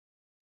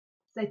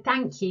So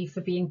thank you for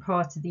being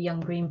part of the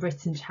Young Green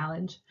Britain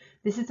Challenge.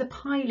 This is a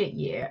pilot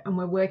year and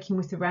we're working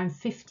with around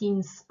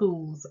 15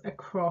 schools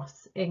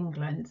across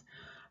England.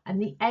 And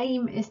the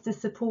aim is to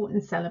support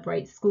and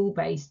celebrate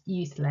school-based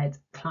youth-led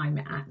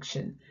climate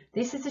action.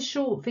 This is a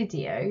short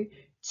video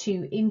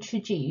to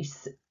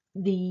introduce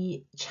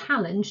the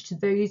challenge to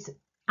those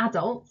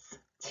adults,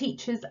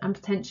 teachers and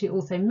potentially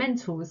also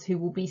mentors who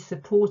will be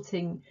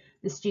supporting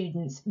the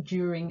students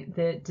during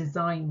the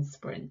design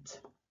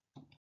sprint.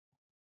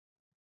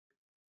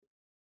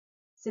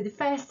 So the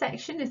first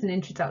section is an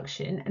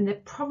introduction, and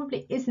there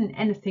probably isn't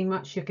anything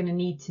much you're going to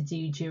need to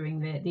do during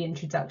the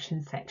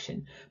introduction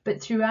section.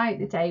 But throughout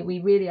the day,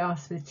 we really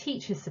ask for the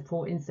teacher's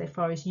support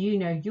insofar as you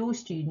know your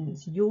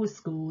students, your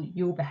school,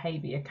 your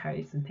behaviour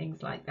codes and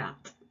things like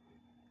that.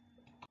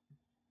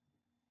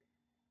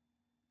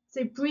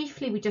 So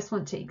briefly, we just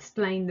want to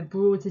explain the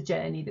broader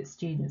journey that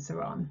students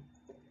are on.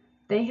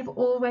 They have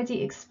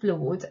already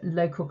explored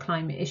local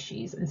climate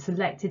issues and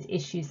selected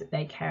issues that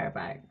they care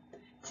about.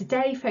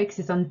 Today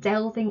focuses on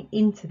delving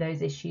into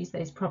those issues,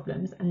 those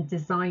problems, and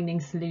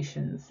designing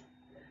solutions.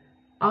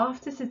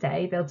 After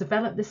today, they'll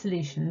develop the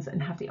solutions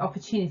and have the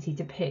opportunity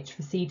to pitch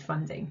for seed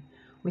funding,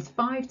 with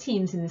 5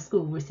 teams in the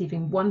school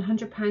receiving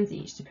 £100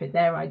 each to put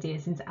their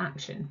ideas into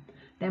action.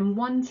 Then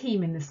one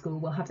team in the school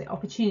will have the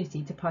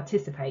opportunity to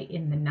participate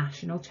in the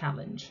national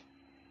challenge.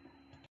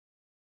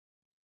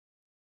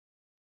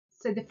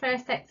 So the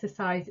first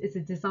exercise is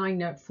a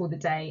designer for the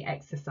day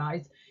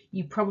exercise.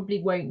 You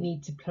probably won't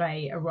need to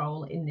play a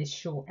role in this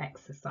short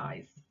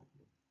exercise.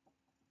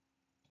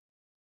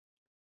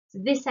 So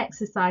this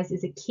exercise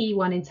is a key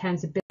one in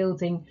terms of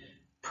building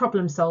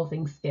problem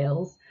solving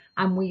skills,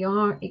 and we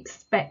are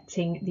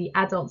expecting the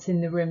adults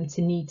in the room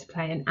to need to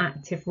play an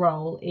active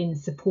role in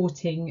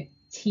supporting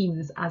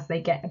teams as they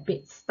get a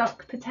bit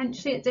stuck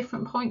potentially at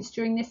different points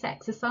during this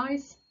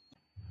exercise.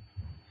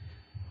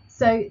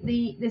 So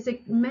there's a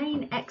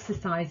main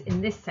exercise in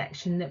this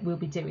section that we'll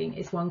be doing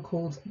is one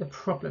called the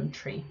problem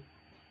tree.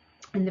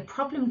 And the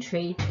problem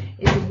tree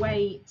is a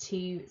way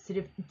to sort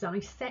of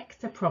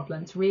dissect a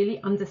problem, to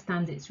really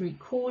understand its root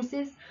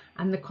causes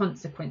and the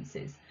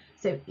consequences.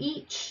 So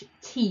each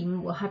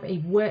team will have a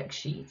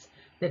worksheet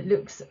that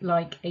looks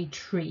like a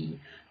tree,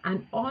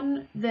 and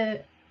on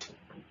the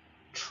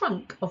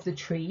trunk of the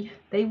tree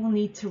they will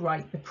need to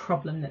write the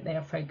problem that they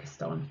are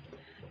focused on.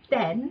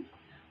 Then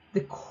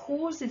the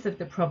causes of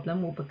the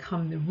problem will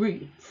become the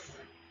roots,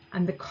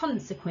 and the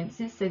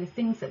consequences, so the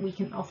things that we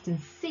can often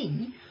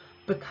see,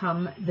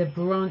 become the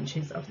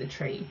branches of the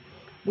tree.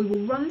 We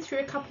will run through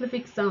a couple of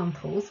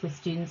examples with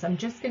students. I'm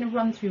just going to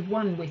run through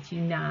one with you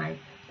now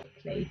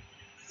quickly.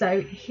 So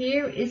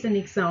here is an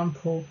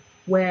example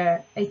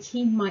where a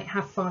team might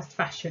have fast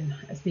fashion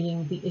as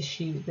being the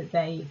issue that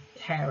they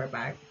care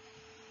about.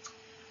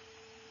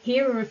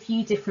 Here are a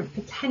few different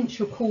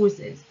potential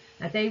causes.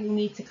 Now they will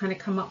need to kind of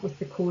come up with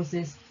the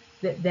causes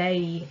that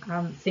they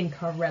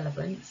think are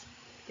relevant.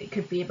 It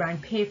could be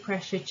around peer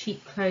pressure,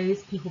 cheap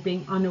clothes, people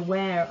being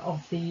unaware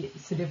of the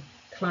sort of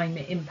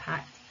climate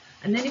impact.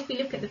 And then if we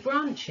look at the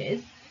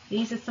branches,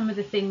 these are some of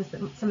the things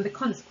that, some of the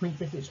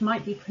consequences, which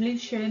might be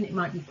pollution, it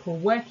might be poor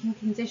working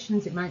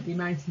conditions, it might be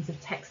mountains of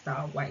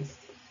textile waste.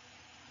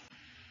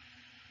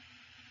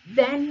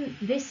 Then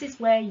this is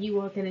where you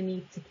are going to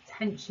need to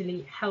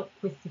potentially help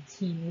with the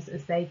teams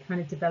as they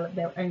kind of develop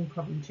their own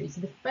problem tree.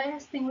 So the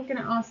first thing we're going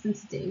to ask them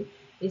to do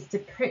is to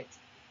put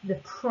the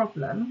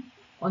problem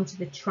onto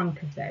the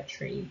trunk of their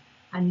tree,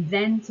 and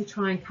then to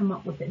try and come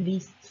up with at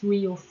least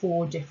 3 or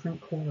 4 different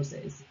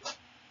causes.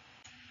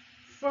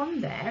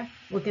 From there,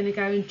 we're going to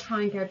go and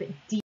try and go a bit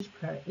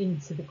deeper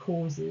into the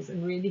causes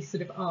and really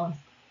sort of ask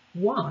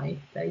why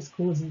those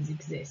causes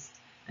exist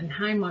and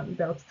how might we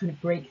be able to kind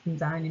of break them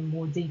down in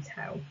more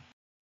detail.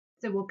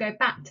 So we'll go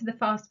back to the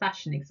fast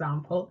fashion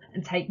example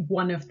and take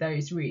one of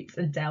those routes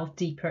and delve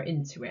deeper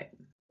into it.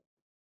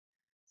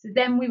 So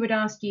then we would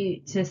ask you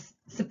to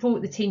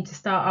support the team to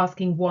start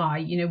asking why.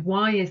 You know,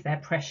 why is there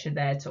pressure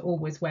there to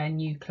always wear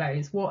new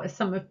clothes? What are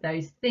some of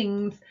those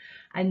things?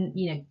 And,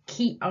 you know,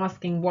 keep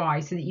asking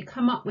why, so that you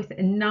come up with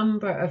a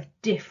number of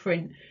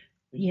different,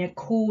 you know,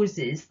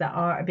 causes that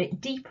are a bit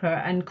deeper,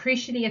 and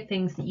crucially are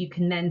things that you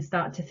can then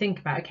start to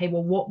think about. Okay,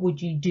 well, what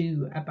would you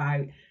do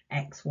about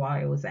X,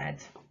 Y, or Z?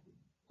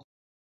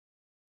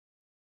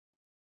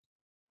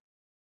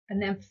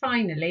 And then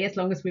finally, as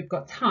long as we've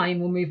got time,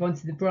 we'll move on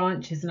to the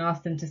branches and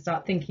ask them to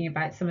start thinking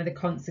about some of the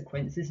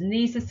consequences. And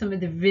these are some of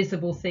the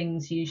visible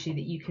things usually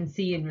that you can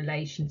see in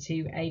relation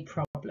to a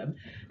problem,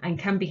 and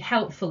can be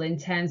helpful in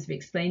terms of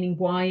explaining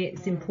why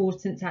it's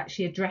important to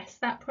actually address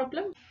that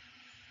problem.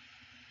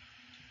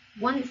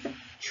 Once the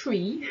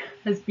tree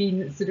has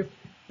been sort of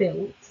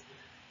built,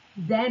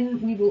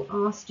 then we will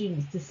ask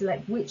students to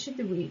select which of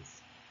the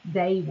routes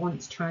they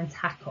want to try and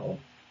tackle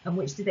and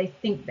which do they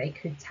think they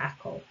could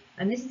tackle.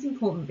 And this is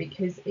important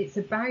because it's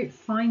about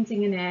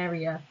finding an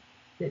area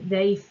that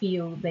they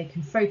feel they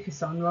can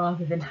focus on,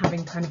 rather than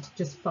having kind of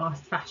just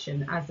fast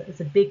fashion as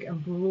a big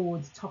and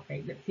broad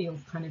topic that feels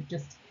kind of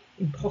just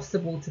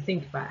impossible to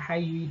think about how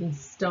you even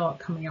start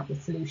coming up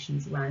with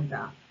solutions around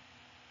that.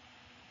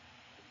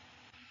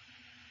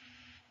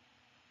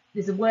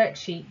 there's a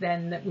worksheet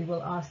then that we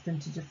will ask them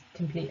to just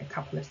complete a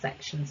couple of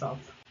sections of.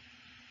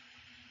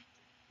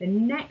 The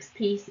next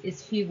piece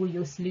is, who will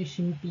your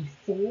solution be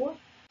for?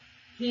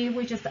 Here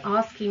we're just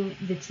asking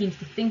the teams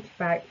to think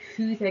about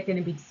who they're going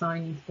to be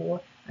designing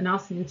for and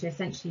asking them to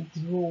essentially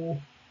draw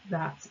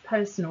that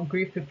person or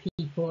group of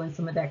people and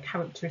some of their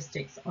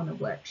characteristics on a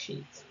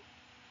worksheet.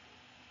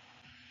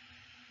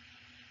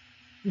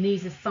 And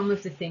these are some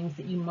of the things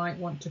that you might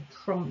want to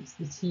prompt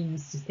the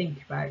teams to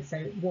think about. So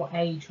what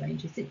age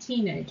range? Is it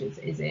teenagers?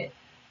 Is it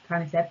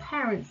kind of their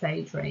parents'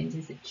 age range?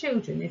 Is it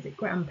children? Is it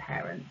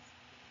grandparents?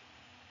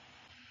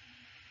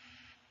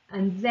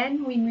 And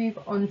then we move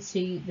on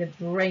to the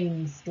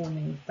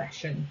brainstorming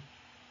session.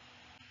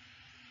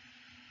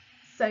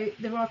 So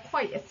there are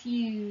quite a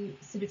few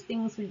sort of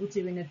things we will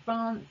do in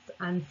advance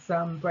and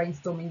some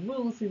brainstorming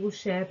rules we will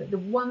share, but the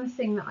one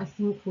thing that I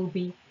think will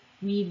be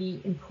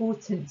really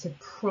important to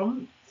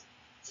prompt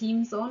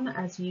teams on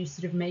as you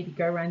sort of maybe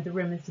go around the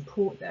room and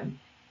support them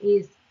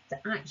is to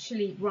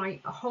actually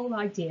write a whole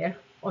idea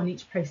on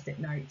each post-it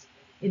note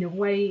in a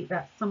way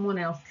that someone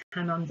else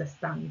can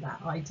understand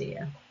that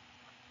idea.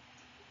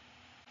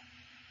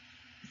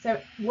 So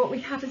what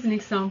we have as an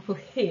example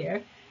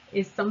here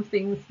is some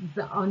things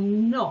that are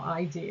not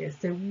ideas.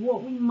 So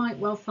what we might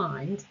well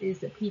find is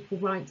that people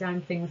write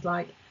down things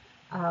like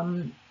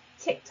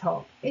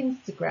TikTok,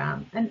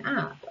 Instagram, an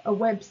app, a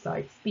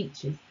website,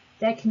 speeches.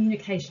 They're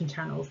communication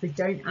channels. They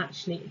don't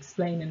actually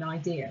explain an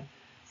idea.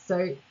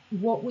 So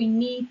what we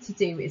need to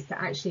do is to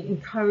actually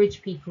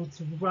encourage people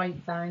to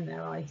write down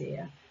their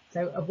idea.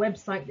 So a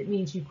website, that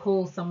means you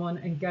call someone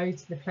and go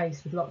to the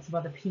place with lots of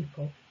other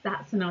people.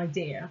 That's an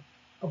idea.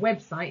 A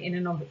website in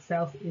and of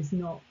itself is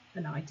not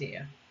an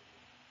idea.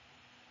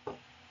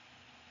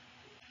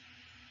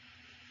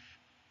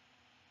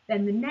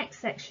 Then the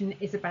next section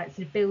is about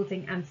sort of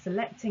building and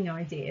selecting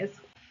ideas.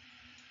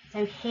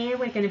 So here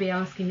we're going to be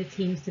asking the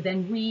teams to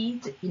then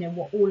read,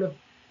 what all of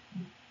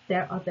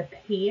their other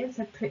peers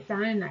have put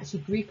down and actually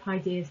group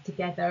ideas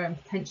together and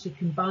potentially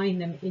combine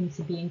them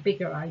into being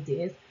bigger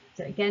ideas.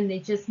 So again, they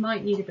just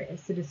might need a bit of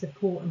sort of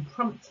support and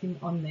prompting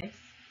on this.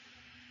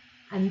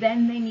 And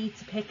then they need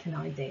to pick an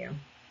idea,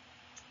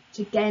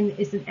 which again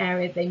is an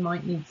area they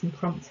might need some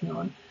prompting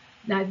on.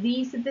 Now,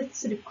 these are the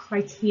sort of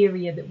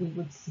criteria that we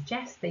would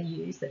suggest they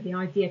use, that the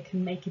idea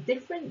can make a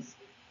difference,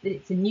 that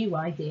it's a new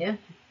idea,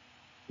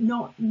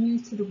 not new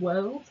to the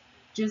world,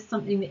 just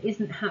something that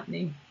isn't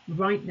happening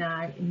right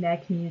now in their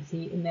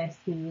community, in their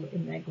school,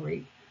 in their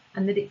group,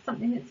 and that it's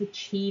something that's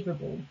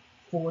achievable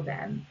for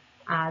them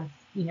as,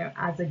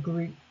 as a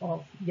group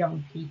of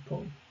young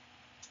people.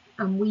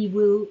 And we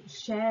will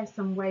share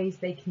some ways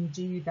they can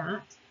do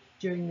that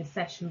during the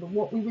session, but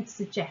what we would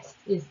suggest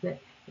is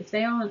that if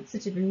they aren't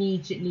sort of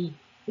immediately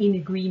in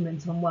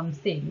agreement on one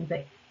thing,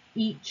 that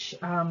each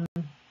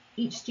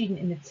student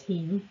in the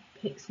team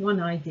picks one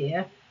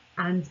idea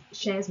and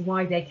shares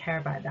why they care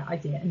about that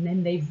idea, and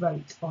then they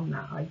vote on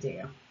that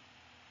idea.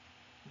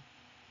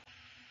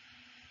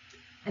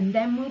 And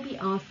then we'll be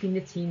asking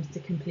the teams to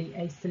complete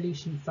a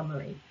solution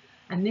summary,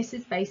 and this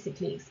is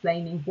basically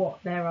explaining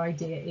what their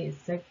idea is.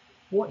 So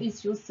what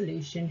is your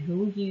solution? Who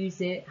will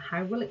use it?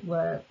 How will it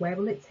work? Where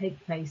will it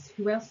take place?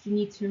 Who else do you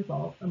need to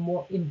involve? And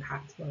what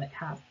impact will it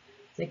have?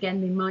 So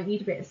again, they might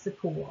need a bit of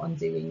support on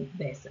doing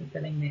this and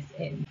filling this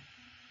in.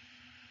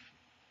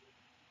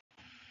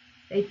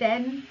 They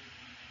then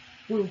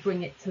will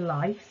bring it to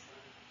life.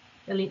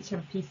 They'll each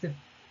have a piece of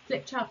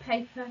flip chart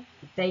paper.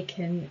 They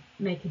can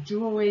make a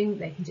drawing.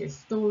 They can do a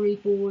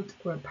storyboard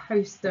or a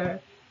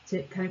poster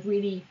to kind of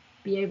really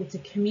be able to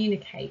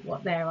communicate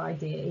what their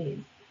idea is.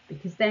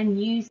 Because then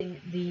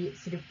using the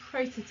sort of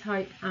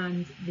prototype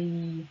and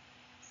the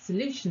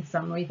solution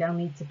summary, they'll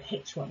need to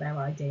pitch what their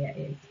idea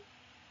is.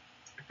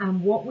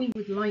 And what we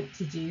would like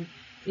to do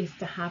is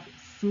to have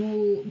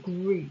small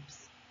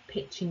groups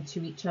pitching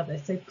to each other.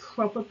 So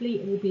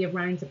probably it will be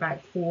around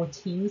about 4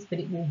 teams, but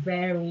it will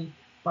vary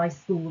by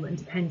school and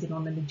depending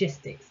on the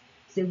logistics.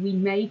 So we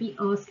may be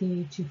asking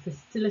you to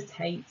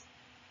facilitate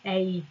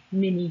a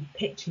mini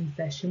pitching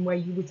session where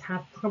you would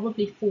have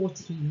probably 4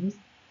 teams.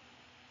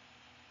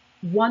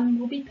 1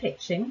 will be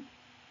pitching,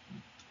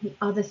 the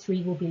other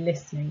 3 will be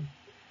listening,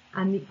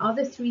 and the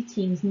other 3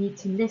 teams need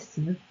to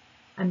listen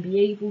and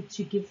be able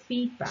to give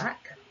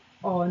feedback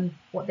on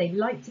what they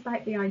liked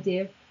about the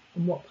idea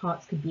and what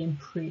parts could be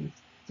improved.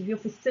 So if you're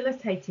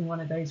facilitating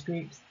one of those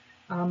groups,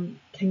 can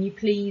you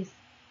please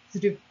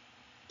sort of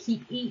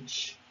keep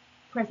each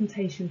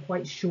presentation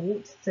quite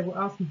short? So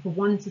we're asking for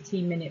 1 to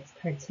 2 minutes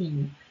per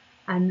team,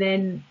 and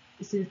then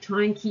sort of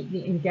try and keep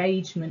the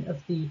engagement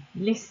of the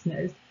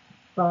listeners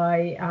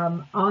by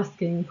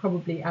asking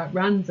probably at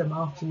random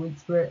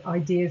afterwards for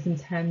ideas in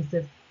terms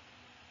of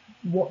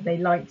what they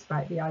liked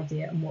about the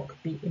idea and what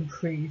could be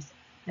improved.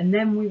 And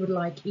then we would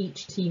like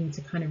each team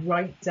to kind of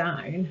write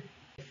down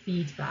the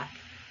feedback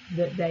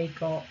that they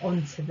got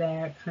onto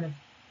their kind of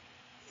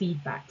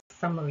feedback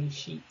summary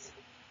sheet.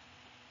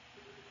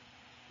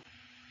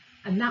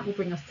 And that will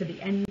bring us to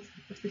the end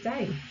of the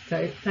day.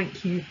 So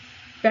thank you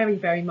very,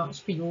 very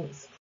much for your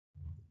support.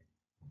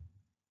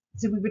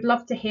 So we would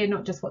love to hear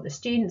not just what the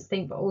students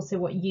think, but also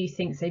what you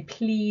think. So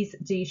please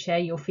do share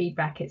your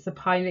feedback. It's a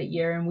pilot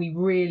year and we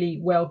really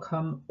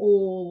welcome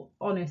all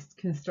honest,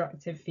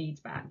 constructive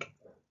feedback.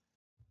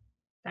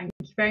 Thank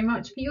you very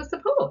much for your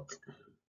support.